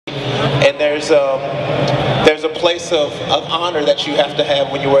And there's a place of honor that you have to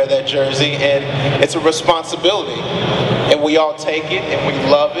have when you wear that jersey, and it's a responsibility. And we all take it, and we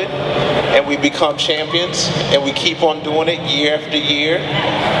love it, and we become champions, and we keep on doing it year after year.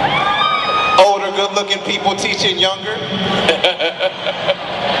 Older, good-looking people teaching younger.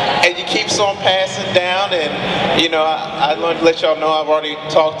 And you keep on passing down, and you know, I learned to let y'all know I've already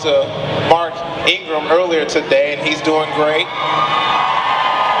talked to Mark Ingram earlier today, and he's doing great.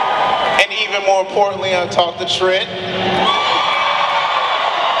 And even more importantly, I talked to Trent.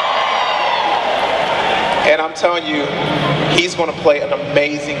 And I'm telling you, he's going to play an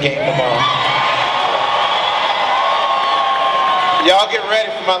amazing game tomorrow. Y'all get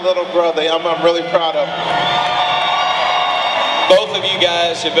ready for my little brother. I'm really proud of him. Both of you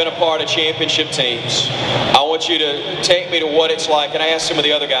guys have been a part of championship teams. I want you to take me to what it's like, and I asked some of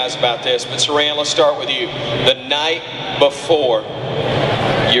the other guys about this, but Siran, let's start with you. The night before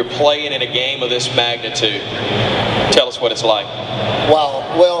you're playing in a game of this magnitude, tell us what it's like. Wow.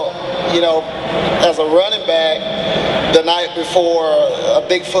 Well, you know, as a running back, the night before a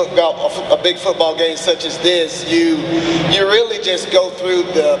big football game such as this, you really just go through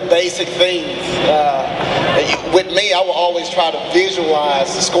the basic things. With me, I will always try to visualize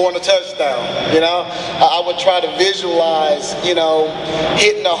scoring a touchdown. You know, I would try to visualize, you know,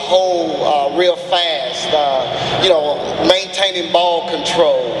 hitting a hole real fast. You know, maintaining ball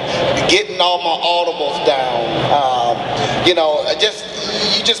control, getting all my audibles down. You know,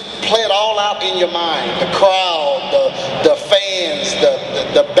 you just play it all out in your mind. The crowd, the fans,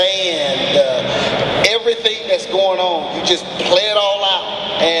 the band, everything that's going on. You just play it all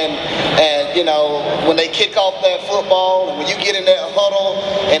out, and you know, when they kick off that football, and when you get in that huddle,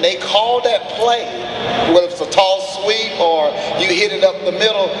 and they call that play, whether it's a tall sweep or you hit it up the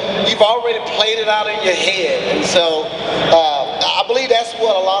middle, you've already played it out in your head, and so. I believe that's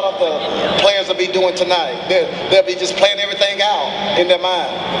what a lot of the players will be doing tonight. They'll be just playing everything out in their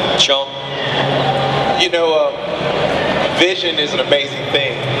mind. Shuan? You know, vision is an amazing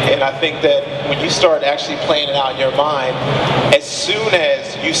thing. And I think that when you start actually playing it out in your mind, as soon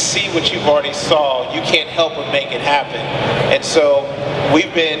as you see what you've already saw, you can't help but make it happen. And so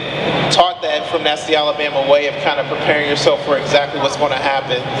we've been taught that from That's the Alabama Way of kind of preparing yourself for exactly what's going to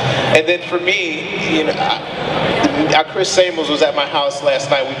happen. And then for me, you know, Chris Samuels was at my house last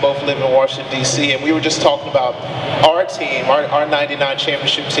night. We both live in Washington, D.C., and we were just talking about our team, our 99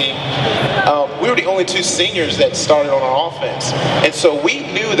 championship team. We were the only two seniors that started on our offense. And so we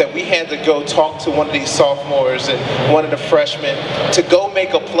knew that we had to go talk to one of these sophomores and one of the freshmen to go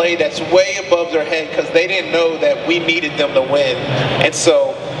make a play that's way above their head because they didn't know that we needed them to win. And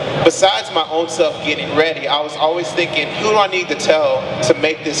so besides my own self getting ready, I was always thinking, who do I need to tell to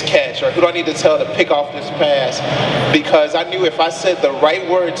make this catch? Or who do I need to tell to pick off this pass? Because I knew if I said the right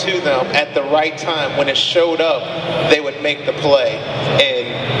word to them at the right time, when it showed up, they would make the play.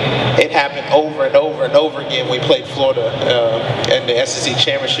 And it happened over and over and over again. We played Florida in the SEC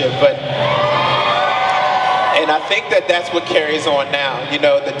championship. And I think that that's what carries on now. You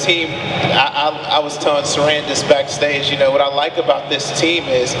know, the team, I was telling Siran this backstage, you know, what I like about this team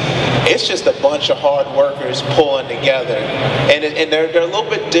is it's just a bunch of hard workers pulling together. And they're a little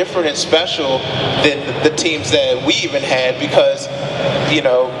bit different and special than the teams that we even had because, you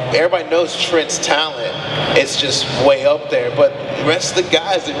know, everybody knows Trent's talent. It's just way up there. But the rest of the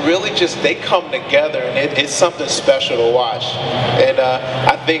guys, it really just, they come together, and it's something special to watch. And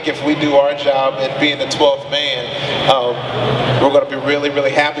I think if we do our job in being the 12th man, we're going to be really,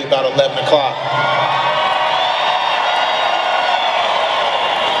 really happy about 11 o'clock.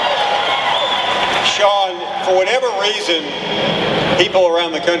 Shuan, for whatever reason, people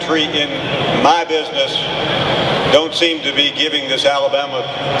around the country in my business don't seem to be giving this Alabama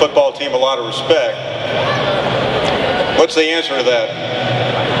football team a lot of respect. What's the answer to that?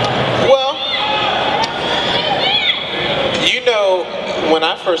 Well, you know, when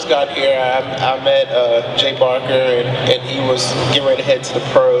I first got here, I met Jay Barker, and he was getting ready to head to the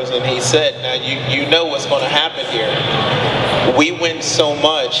pros, and he said, now you know what's going to happen here. We win so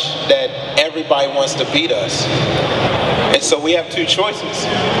much that everybody wants to beat us. And so we have two choices.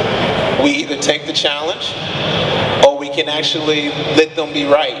 We either take the challenge, or we can actually let them be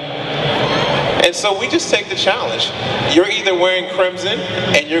right. And so we just take the challenge. You're either wearing crimson,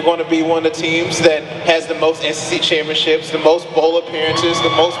 and you're going to be one of the teams that has the most SEC championships, the most bowl appearances, the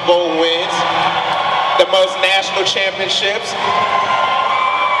most bowl wins, the most national championships.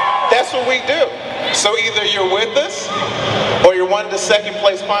 That's what we do. So either you're with us, or you're one of the second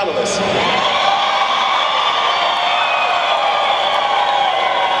place finalists.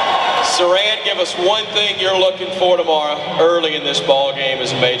 Siran, give us one thing you're looking for tomorrow early in this ball game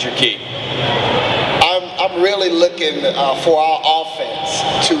as a major key. I'm really looking for our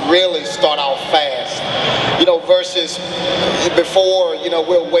offense to really start out fast. You know, versus before, you know,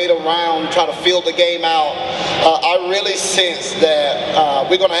 we'll wait around, try to fill the game out. I really sense that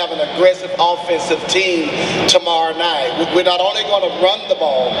we're going to have an aggressive offensive team tomorrow night. We're not only going to run the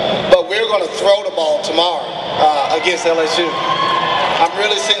ball, but we're going to throw the ball tomorrow against LSU. I'm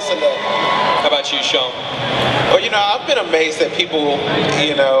really sensing that. How about you, Shuan? Well, you know, I've been amazed at people,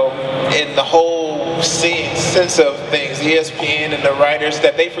 you know, in the whole sense of things, ESPN and the writers,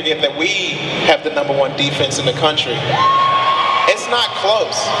 that they forget that we have the #1 defense in the country. It's not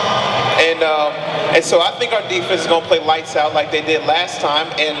close. And so I think our defense is going to play lights out like they did last time,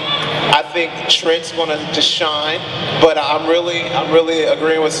 and I think Trent's going to shine. But I'm really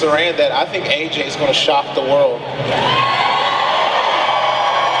agreeing with Siran that I think AJ is going to shock the world.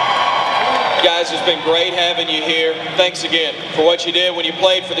 Guys, it's been great having you here. Thanks again for what you did when you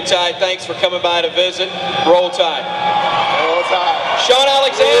played for the Tide. Thanks for coming by to visit. Roll Tide. Roll Tide. Shuan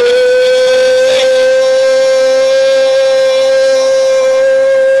Alexander.